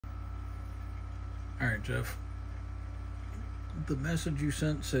Alright, Jeff. The message you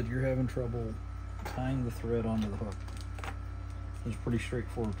sent said you're having trouble tying the thread onto the hook. It's a pretty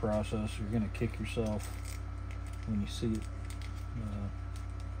straightforward process. You're going to kick yourself when you see it.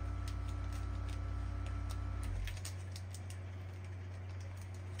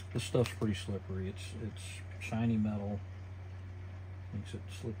 This stuff's pretty slippery. It's shiny metal. Makes it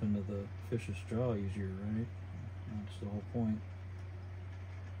slip into the fish's jaw easier, right? That's the whole point.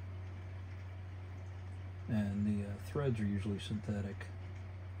 And the threads are usually synthetic,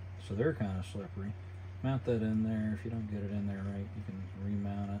 so they're kind of slippery. Mount that in there. If you don't get it in there right, you can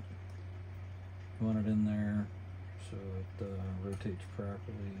remount it. You want it in there so it rotates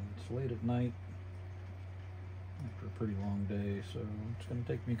properly. It's late at night after a pretty long day, so it's going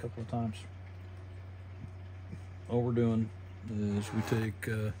to take me a couple of times. All we're doing is we take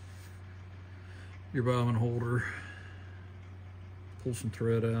your bobbin holder, pull some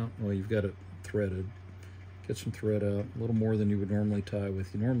thread out. Well, you've got it threaded. Get some thread out, a little more than you would normally tie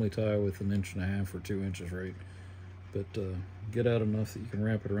with. You normally tie with 1.5 inches or 2 inches, right? But get out enough that you can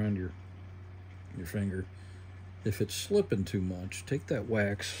wrap it around your finger. If it's slipping too much, take that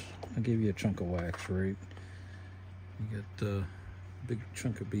wax. I'll give you a chunk of wax, right? You get a big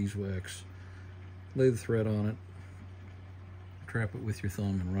chunk of beeswax. Lay the thread on it. Trap it with your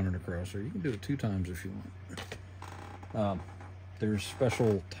thumb and run it across there. You can do it 2 times if you want. There's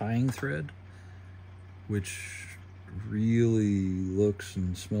special tying thread, which really looks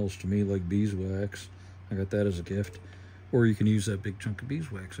and smells to me like beeswax. I got that as a gift. Or you can use that big chunk of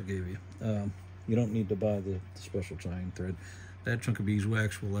beeswax I gave you. You don't need to buy the special tying thread. That chunk of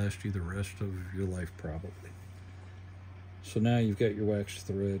beeswax will last you the rest of your life, probably. So now you've got your wax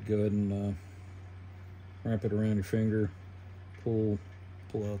thread. Go ahead and wrap it around your finger. Pull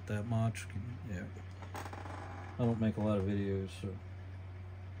out that much. Yeah. I don't make a lot of videos, so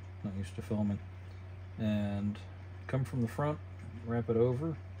not used to filming. And come from the front, wrap it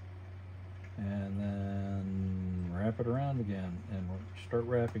over, and then wrap it around again, and start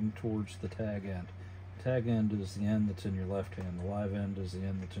wrapping towards the tag end. The tag end is the end that's in your left hand. The live end is the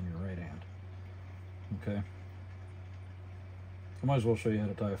end that's in your right hand. Okay? I might as well show you how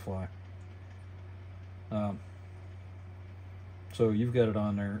to tie a fly. So you've got it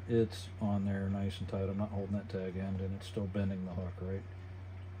on there. It's on there nice and tight. I'm not holding that tag end, and it's still bending the hook, right?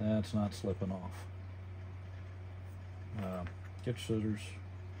 That's not slipping off. Get your scissors,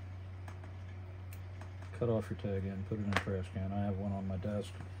 cut off your tag end, put it in a trash can. I have one on my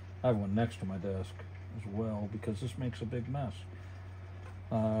desk. I have one next to my desk as well, because this makes a big mess.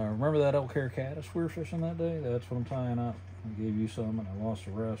 Remember that elk hair caddis we were fishing that day? That's what I'm tying up. I gave you some and I lost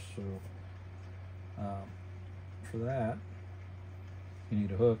the rest, so for that you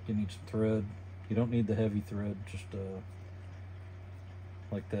need a hook, you need some thread. You don't need the heavy thread, just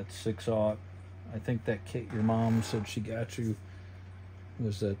like that 6/0. I think that kit your mom said she got you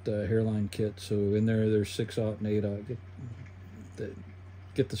was that hairline kit. So in there's 6/0 and 8/0.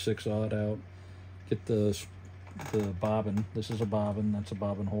 Get the 6/0 out. Get the bobbin. This is a bobbin. That's a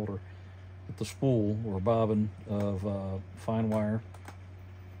bobbin holder. Get the spool or bobbin of fine wire.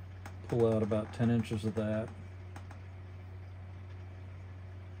 Pull out about 10 inches of that.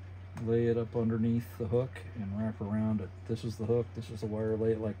 Lay it up underneath the hook and wrap around it. This is the hook. This is the wire.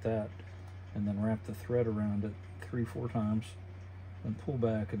 Lay it like that. And then wrap the thread around it 3-4 times and pull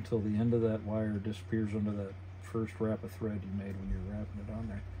back until the end of that wire disappears under that first wrap of thread you made when you were wrapping it on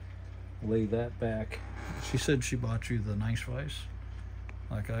there. Lay that back. She said she bought you the nice vise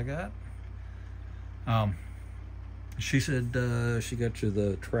like I got. She said she got you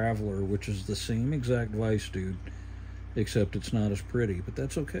the Traveler, which is the same exact vise, dude, except it's not as pretty, but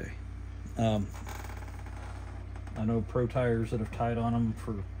that's okay. I know pro tires that have tied on them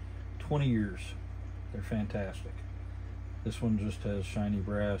for 20 years. They're fantastic. This one just has shiny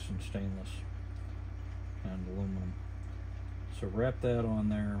brass and stainless and aluminum. So wrap that on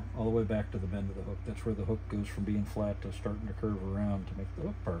there all the way back to the bend of the hook. That's where the hook goes from being flat to starting to curve around to make the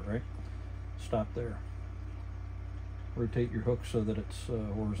hook part, right? Stop there. Rotate your hook so that it's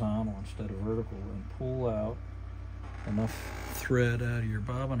horizontal instead of vertical, and pull out enough thread out of your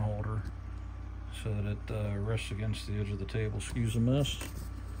bobbin holder so that it rests against the edge of the table. Excuse the mess.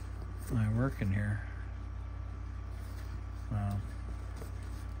 I'm working here. I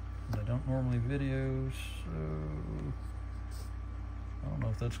don't normally video, so I don't know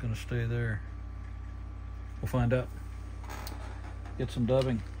if that's going to stay there. We'll find out. Get some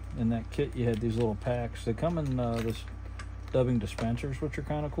dubbing. In that kit you had these little packs. They come in this dubbing dispensers, which are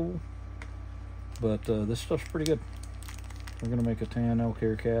kind of cool, but this stuff's pretty good. We're going to make a tan elk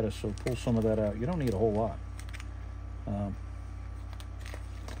hair caddis, so pull some of that out. You don't need a whole lot.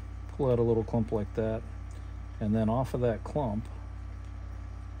 pull out a little clump like that, and then off of that clump,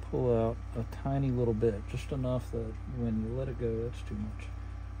 pull out a tiny little bit, just enough that when you let it go, that's too much.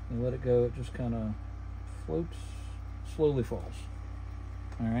 You let it go, it just kind of floats, slowly falls.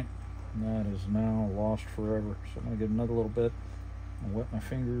 All right, and that is now lost forever. So I'm gonna get another little bit. I'll wet my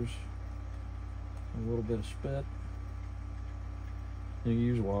fingers, a little bit of spit. You can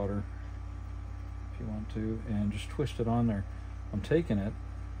use water if you want to, and just twist it on there. I'm taking it,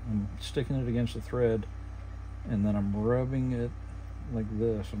 I'm sticking it against the thread, and then I'm rubbing it like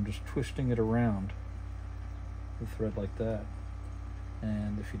this. I'm just twisting it around the thread like that.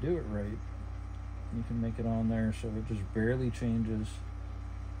 And if you do it right, you can make it on there so it just barely changes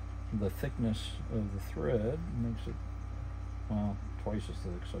the thickness of the thread. Makes it, well, twice as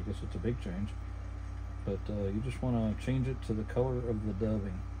thick, so I guess it's a big change. But you just want to change it to the color of the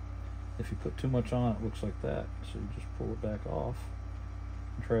dubbing. If you put too much on, it looks like that. So you just pull it back off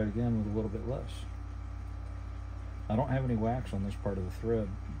and try it again with a little bit less. I don't have any wax on this part of the thread.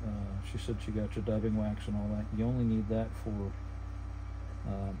 She said she got your dubbing wax and all that. You only need that for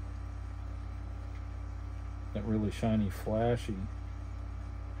that really shiny, flashy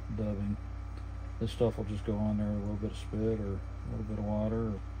dubbing. This stuff will just go on there with a little bit of spit or a little bit of water,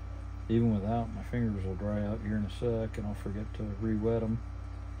 or even without. My fingers will dry out here in a sec and I'll forget to re-wet them.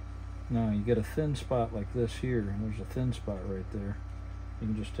 Now you get a thin spot like this here, and there's a thin spot right there. You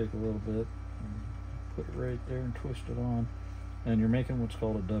can just take a little bit and put it right there and twist it on, and you're making what's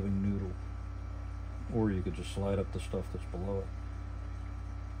called a dubbing noodle. Or you could just slide up the stuff that's below it.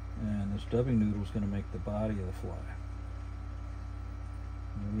 And this dubbing noodle is going to make the body of the fly.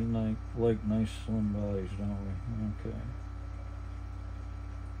 We like nice slim bodies, don't we? Okay.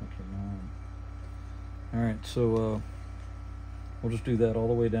 All right, so we'll just do that all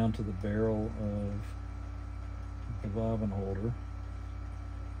the way down to the barrel of the bobbin holder.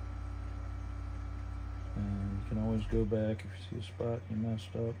 And you can always go back if you see a spot you messed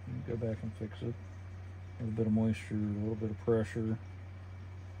up. You can go back and fix it. A little bit of moisture, a little bit of pressure.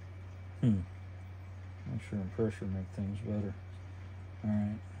 Moisture and pressure make things better. All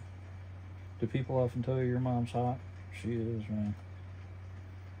right. Do people often tell you your mom's hot? She is, man.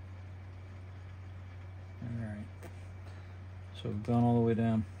 All right. So we've gone all the way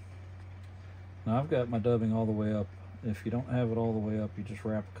down. Now I've got my dubbing all the way up. If you don't have it all the way up, you just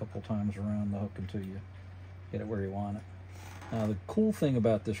wrap a couple times around the hook until you get it where you want it. Now the cool thing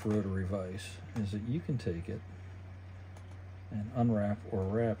about this rotary vise is that you can take it and unwrap or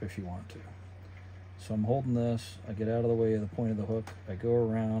wrap if you want to. So I'm holding this, I get out of the way of the point of the hook, I go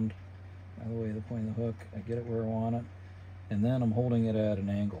around out of the way of the point of the hook, I get it where I want it, and then I'm holding it at an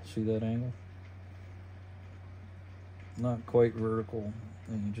angle. See that angle? Not quite vertical,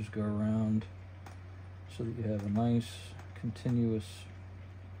 and you just go around so that you have a nice continuous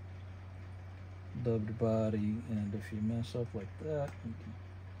dubbed body. And if you mess up like that, you can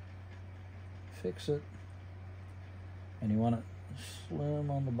fix it. And you want it slim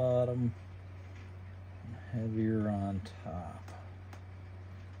on the bottom, heavier on top.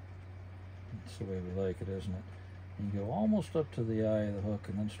 That's the way we like it, isn't it? And you go almost up to the eye of the hook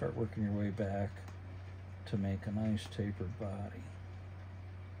and then start working your way back to make a nice tapered body.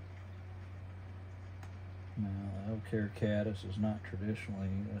 Now, the elk hair caddis is not traditionally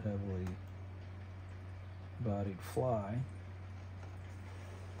a heavily bodied fly,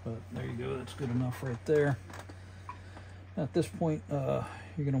 but there you go, that's good enough right there. At this point, you're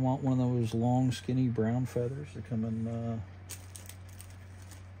going to want one of those long, skinny brown feathers. They come in,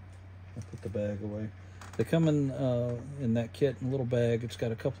 I'll put the bag away. They come in that kit in a little bag. It's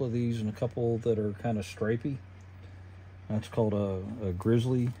got a couple of these and a couple that are kind of stripy. That's called a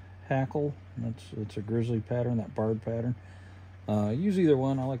grizzly hackle. It's a grizzly pattern, that barred pattern. Use either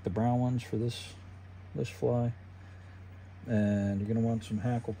one. I like the brown ones for this fly. And you're going to want some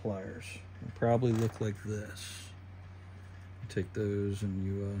hackle pliers. They'll probably look like this. You take those and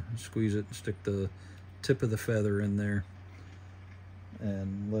you squeeze it and stick the tip of the feather in there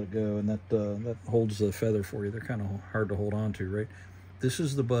and let it go, and that holds the feather for you. They're kind of hard to hold on to, right? This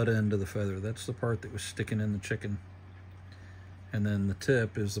is the butt end of the feather. That's the part that was sticking in the chicken. And then the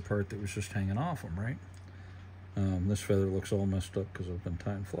tip is the part that was just hanging off them, right? This feather looks all messed up because I've been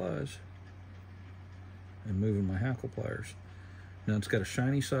tying flies and moving my hackle pliers. Now it's got a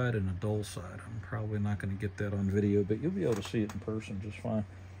shiny side and a dull side. I'm probably not going to get that on video, but you'll be able to see it in person just fine.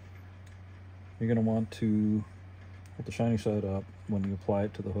 You're going to want to put the shiny side up when you apply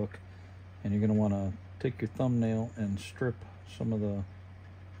it to the hook, and you're going to want to take your thumbnail and strip some of the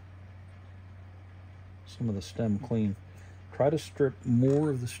stem clean. Try to strip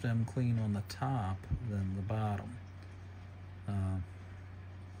more of the stem clean on the top than the bottom.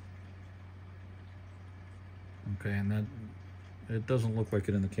 Okay, and that, it doesn't look like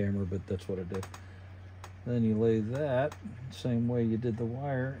it in the camera, but that's what I did. Then you lay that same way you did the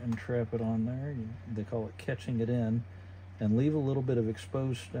wire and trap it on there. They call it catching it in, and leave a little bit of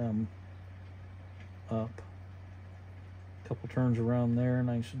exposed stem up. A couple turns around there,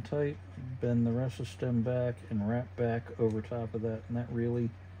 nice and tight. Bend the rest of the stem back and wrap back over top of that, and that really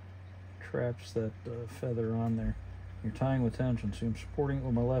traps that feather on there. You're tying with tension, so I'm supporting it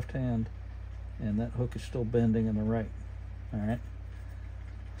with my left hand, and that hook is still bending in the right. All right.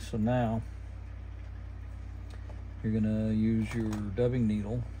 So now you're gonna use your dubbing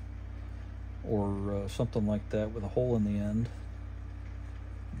needle or something like that with a hole in the end.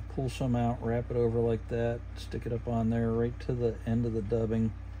 Pull some out, wrap it over like that, stick it up on there right to the end of the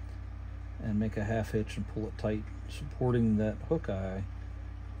dubbing, and make a half hitch and pull it tight, supporting that hook eye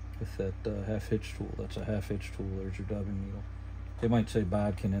with that half hitch tool. That's a half hitch tool. There's your dubbing needle. They might say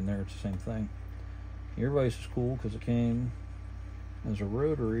bodkin in there, it's the same thing. Your vise is cool because it came as a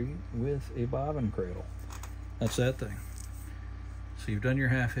rotary with a bobbin cradle. That's that thing. So you've done your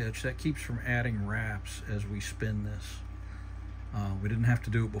half hitch. That keeps from adding wraps as we spin this. We didn't have to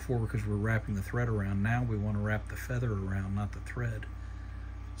do it before because we're wrapping the thread around. Now we want to wrap the feather around, not the thread.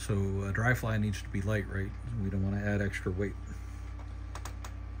 So a dry fly needs to be light, right? We don't want to add extra weight.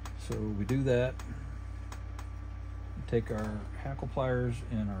 So we do that. We take our hackle pliers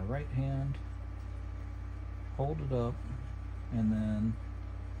in our right hand, hold it up, and then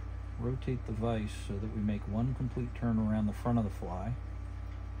rotate the vise so that we make one complete turn around the front of the fly.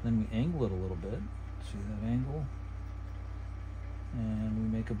 Then we angle it a little bit. See that angle? And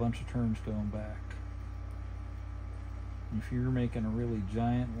we make a bunch of turns going back. And if you're making a really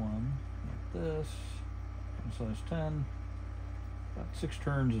giant one like this, size 10, about 6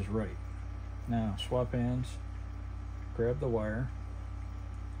 turns is right. Now swap hands, grab the wire,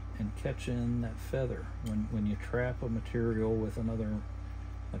 and catch in that feather. When you trap a material with another,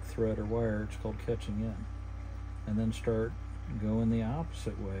 like thread or wire, it's called catching in. And then start going the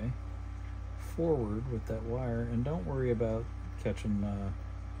opposite way forward with that wire, and don't worry about catching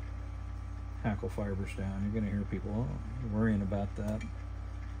hackle fibers down. You're going to hear people worrying about that.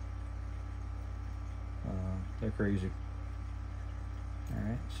 They're crazy.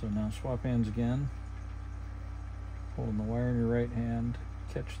 Alright, so now swap hands again. Holding the wire in your right hand,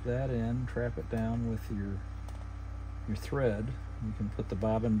 catch that in, trap it down with your thread. You can put the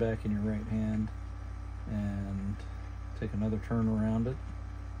bobbin back in your right hand and take another turn around it.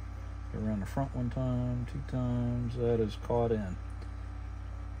 Go around the front one time, 2 times, that is caught in.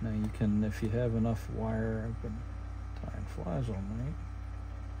 Now you can, if you have enough wire, I've been tying flies all night.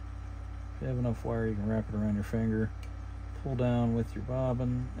 If you have enough wire, you can wrap it around your finger, pull down with your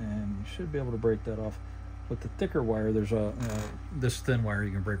bobbin, and you should be able to break that off. With the thicker wire, there's this thin wire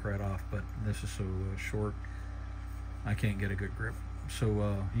you can break right off, but this is so short, I can't get a good grip.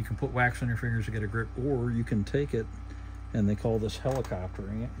 So you can put wax on your fingers to get a grip, or you can take it, and they call this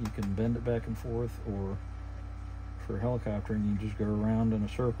helicoptering it. You can bend it back and forth, or for helicoptering, you just go around in a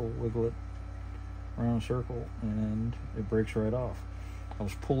circle, wiggle it around a circle, and it breaks right off. I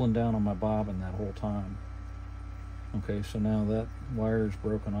was pulling down on my bobbin that whole time. Okay, so now that wire is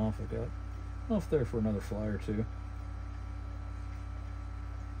broken off. I got enough there for another fly or two.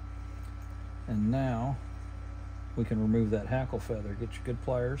 And now we can remove that hackle feather. Get your good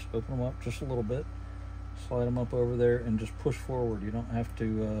pliers, open them up just a little bit, slide them up over there, and just push forward. You don't have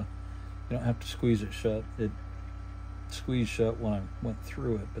to squeeze it shut. It squeezed shut when I went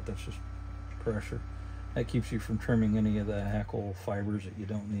through it, but that's just pressure. That keeps you from trimming any of the hackle fibers that you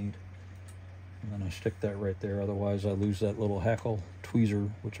don't need. And then I stick that right there, otherwise I lose that little hackle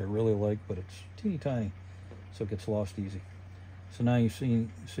tweezer, which I really like, but it's teeny tiny, so it gets lost easy. So now you see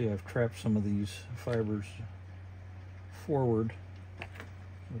I've trapped some of these fibers forward.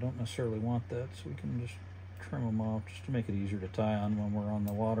 We don't necessarily want that, so we can just trim them off just to make it easier to tie on when we're on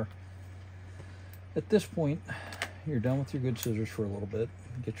the water. At this point, you're done with your good scissors for a little bit.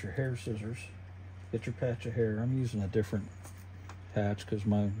 Get your hair scissors, get your patch of hair. I'm using a different patch because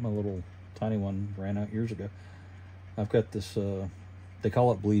my little tiny one ran out years ago. I've got this, they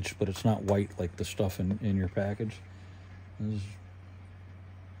call it bleach, but it's not white like the stuff in your package. This is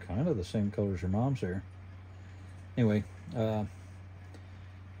kind of the same color as your mom's hair. Anyway,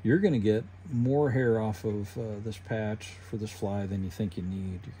 you're going to get more hair off of this patch for this fly than you think you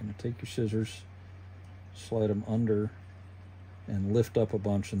need. You're going to take your scissors, slide them under, and lift up a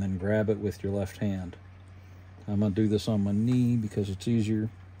bunch, and then grab it with your left hand. I'm going to do this on my knee because it's easier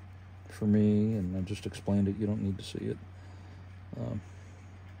for me, and I just explained it. You don't need to see it.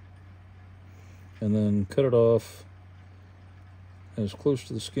 And then cut it off as close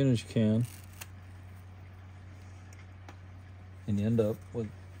to the skin as you can. and you end up with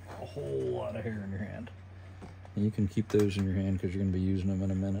a whole lot of hair in your hand. And you can keep those in your hand because you're going to be using them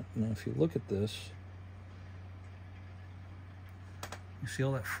in a minute. Now if you look at this, you see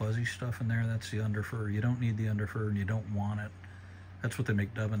all that fuzzy stuff in there? That's the underfur. You don't need the underfur and you don't want it. That's what they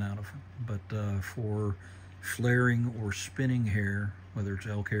make dubbing out of. But for flaring or spinning hair, whether it's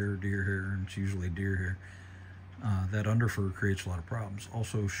elk hair or deer hair, and it's usually deer hair, that underfur creates a lot of problems.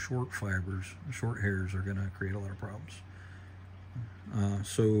 Also, short fibers, short hairs are going to create a lot of problems.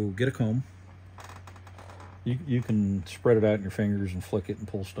 So get a comb. You can spread it out in your fingers and flick it and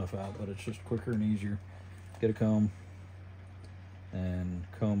pull stuff out, but it's just quicker and easier. Get a comb and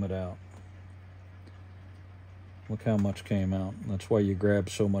comb it out. Look how much came out. That's why you grab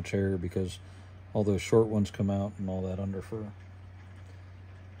so much hair, because all those short ones come out and all that underfur.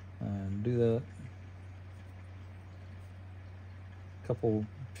 And do that a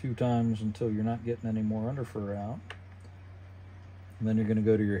few times until you're not getting any more underfur out. And then you're going to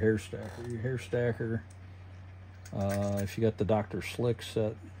go to your hair stacker. Your hair stacker, if you got the Dr. Slick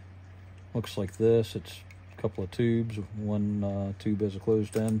set, looks like this. It's a couple of tubes. One tube has a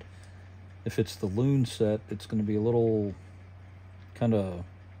closed end. If it's the Loon set, it's going to be a little kind of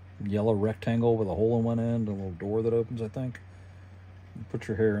yellow rectangle with a hole in one end, a little door that opens, I think. You put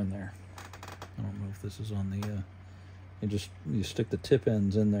your hair in there. I don't know if this is on the... you stick the tip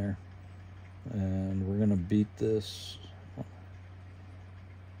ends in there, and we're going to beat this.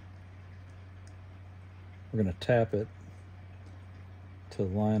 We're going to tap it to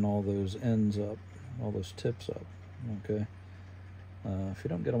line all those ends up, all those tips up, okay? If you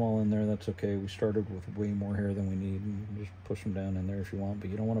don't get them all in there, that's okay. We started with way more hair than we need, and just push them down in there if you want, but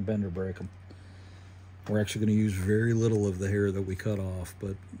you don't want to bend or break them. We're actually going to use very little of the hair that we cut off,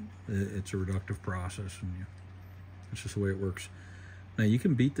 but it's a reductive process, and that's just the way it works. Now, you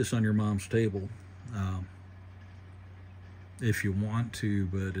can beat this on your mom's table if you want to,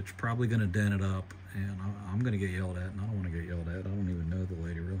 but it's probably going to dent it up, and I'm going to get yelled at, and I don't want to get yelled at. I don't even know the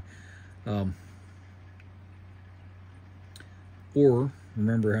lady, really. Or,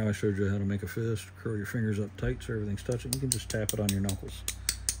 remember how I showed you how to make a fist? Curl your fingers up tight so everything's touching. You can just tap it on your knuckles.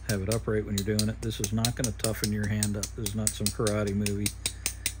 Have it upright when you're doing it. This is not going to toughen your hand up. This is not some karate movie.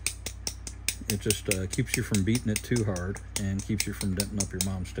 It just keeps you from beating it too hard and keeps you from denting up your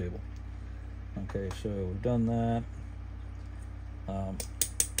mom's table. Okay, so we've done that.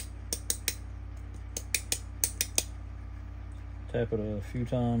 Tap it a few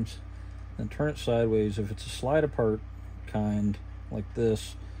times, then turn it sideways. If it's a slide apart kind like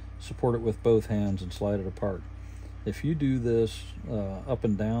this, support it with both hands and slide it apart. If you do this up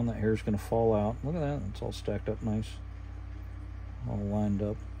and down, that hair's going to fall out. Look at that, it's all stacked up nice, all lined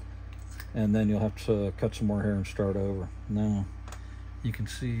up. And then you'll have to cut some more hair and start over. Now you can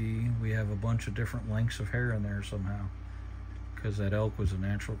see we have a bunch of different lengths of hair in there somehow, because that elk was a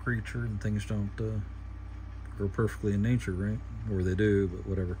natural creature and things don't grow perfectly in nature, right? Or they do, but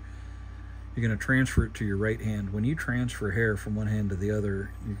whatever. You're going to transfer it to your right hand. When you transfer hair from one hand to the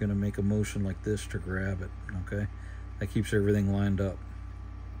other, you're going to make a motion like this to grab it, okay? That keeps everything lined up.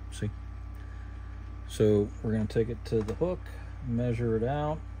 See? So we're going to take it to the hook, measure it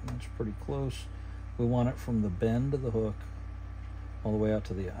out. That's pretty close. We want it from the bend of the hook all the way out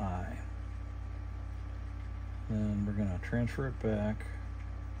to the eye. And we're going to transfer it back.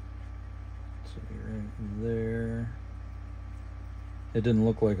 So right there. It didn't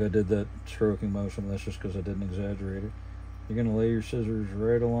look like I did that stroking motion. That's just because I didn't exaggerate it. You're going to lay your scissors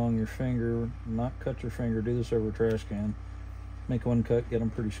right along your finger, not cut your finger. Do this over a trash can. Make one cut, get them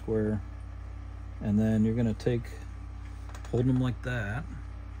pretty square. And then you're going to take, hold them like that.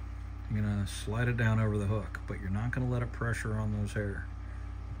 You're going to slide it down over the hook, but you're not going to let it pressure on those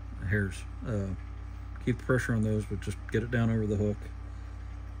hairs. Keep the pressure on those, but just get it down over the hook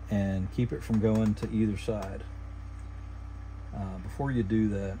and keep it from going to either side. Before you do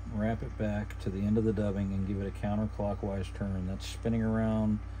that, wrap it back to the end of the dubbing and give it a counterclockwise turn. That's spinning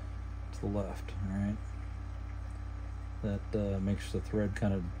around to the left, all right? That makes the thread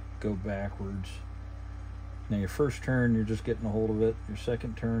kind of go backwards. Now your first turn, you're just getting a hold of it. Your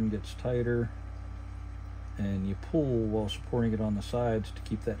second turn gets tighter, and you pull while supporting it on the sides to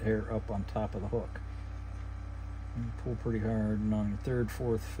keep that hair up on top of the hook. And you pull pretty hard, and on your third,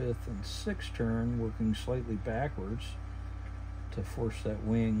 fourth, fifth, and sixth turn, working slightly backwards to force that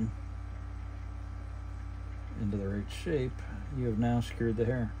wing into the right shape, you have now secured the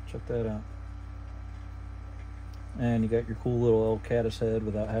hair. Check that out. And you got your cool little old Caddis head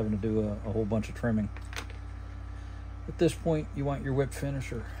without having to do a whole bunch of trimming. At this point, you want your whip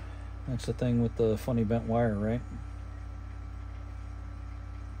finisher. That's the thing with the funny bent wire, right?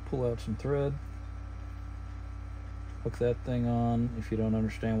 Pull out some thread. hook that thing on. If you don't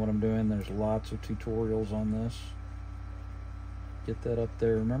understand what I'm doing, there's lots of tutorials on this. Get that up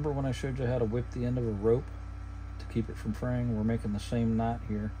there. Remember when I showed you how to whip the end of a rope to keep it from fraying? We're making the same knot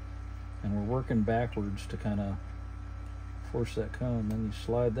here, and we're working backwards to kind of force that cone. Then you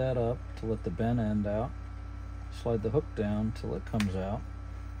slide that up to let the bent end out. Slide the hook down till it comes out.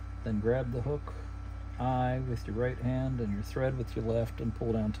 Then grab the hook eye with your right hand and your thread with your left and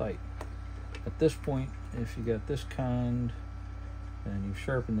pull down tight. At this point, if you got this kind and you've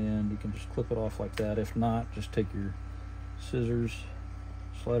sharpened the end, you can just clip it off like that. If not, just take your scissors,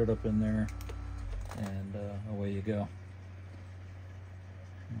 slide it up in there, and away you go.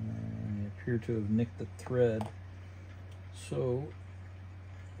 You appear to have nicked the thread, so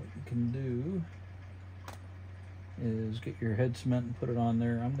what you can do is get your head cement and put it on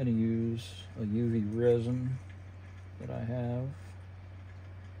there. I'm going to use a UV resin that I have,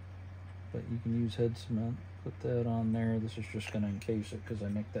 but you can use head cement. Put that on there. This is just going to encase it because I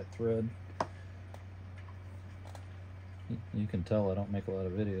nicked that thread. You can tell I don't make a lot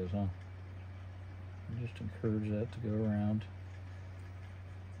of videos, huh? I just encourage that to go around.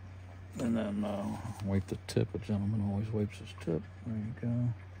 And then wipe the tip. A gentleman always wipes his tip. There you go.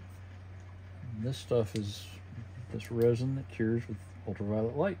 And this stuff is this resin that cures with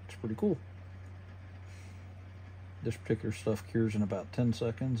ultraviolet light. It's pretty cool. This particular stuff cures in about 10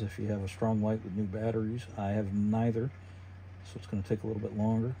 seconds if you have a strong light with new batteries. I have neither, so it's going to take a little bit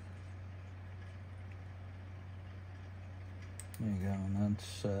longer. There you go, and that's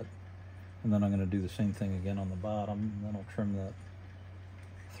set. And then I'm going to do the same thing again on the bottom, and then I'll trim that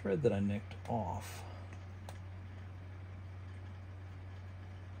thread that I nicked off.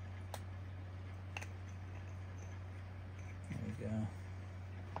 There you go.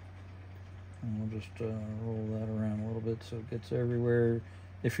 And we'll just roll that around a little bit so it gets everywhere.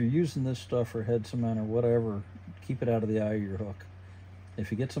 If you're using this stuff for head cement or whatever, keep it out of the eye of your hook.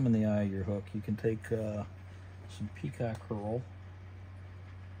 If you get some in the eye of your hook, you can take some peacock herl.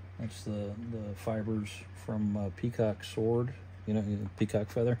 That's the fibers from peacock sword, you know, peacock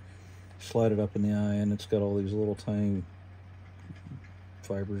feather. Slide it up in the eye, and it's got all these little tiny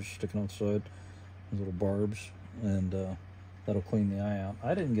fibers sticking out the side, these little barbs, and that'll clean the eye out.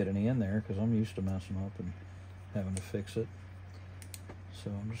 I didn't get any in there because I'm used to messing up and having to fix it. So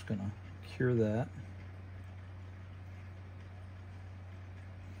I'm just gonna cure that.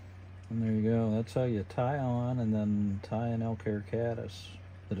 And there you go. That's how you tie on and then tie an elk hair caddis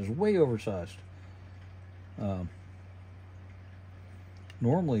that is way oversized.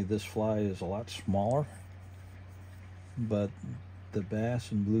 Normally this fly is a lot smaller, but the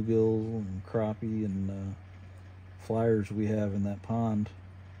bass and bluegill and crappie and flyers we have in that pond,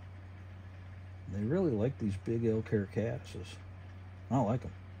 they really like these big elk hair caddises. I like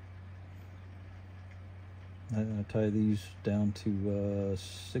them. I tie these down to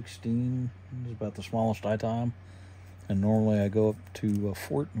 16. Is about the smallest I tie them. And normally I go up to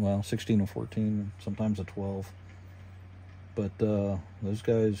 16 and 14, sometimes a 12. But those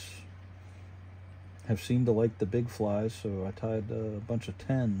guys have seemed to like the big flies, so I tied a bunch of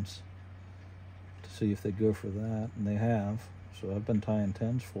 10s to see if they'd go for that, and they have. So I've been tying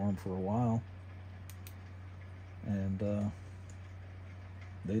 10s for them for a while. And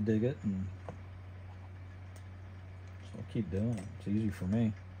they dig it, and so I'll keep doing it. It's easy for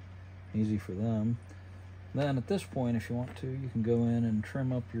me, easy for them. Then at this point, if you want to, you can go in and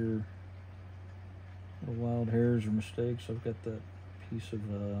trim up your little wild hairs or mistakes. I've got that piece of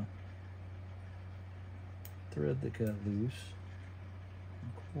thread that got loose.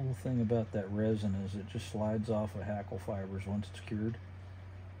 The cool thing about that resin is it just slides off of hackle fibers once it's cured.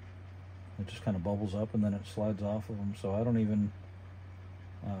 It just kind of bubbles up and then it slides off of them. So I don't even,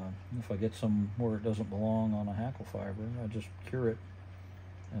 if I get some where it doesn't belong on a hackle fiber, I just cure it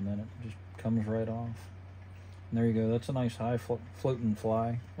and then it just comes right off. And there you go. That's a nice high floating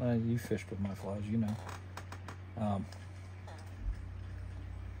fly. Well, you fished with my flies, you know.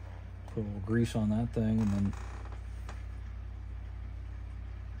 Put a little grease on that thing and then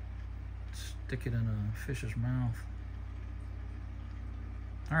stick it in a fish's mouth.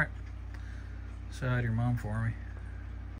 All right. Say hi to your mom for me.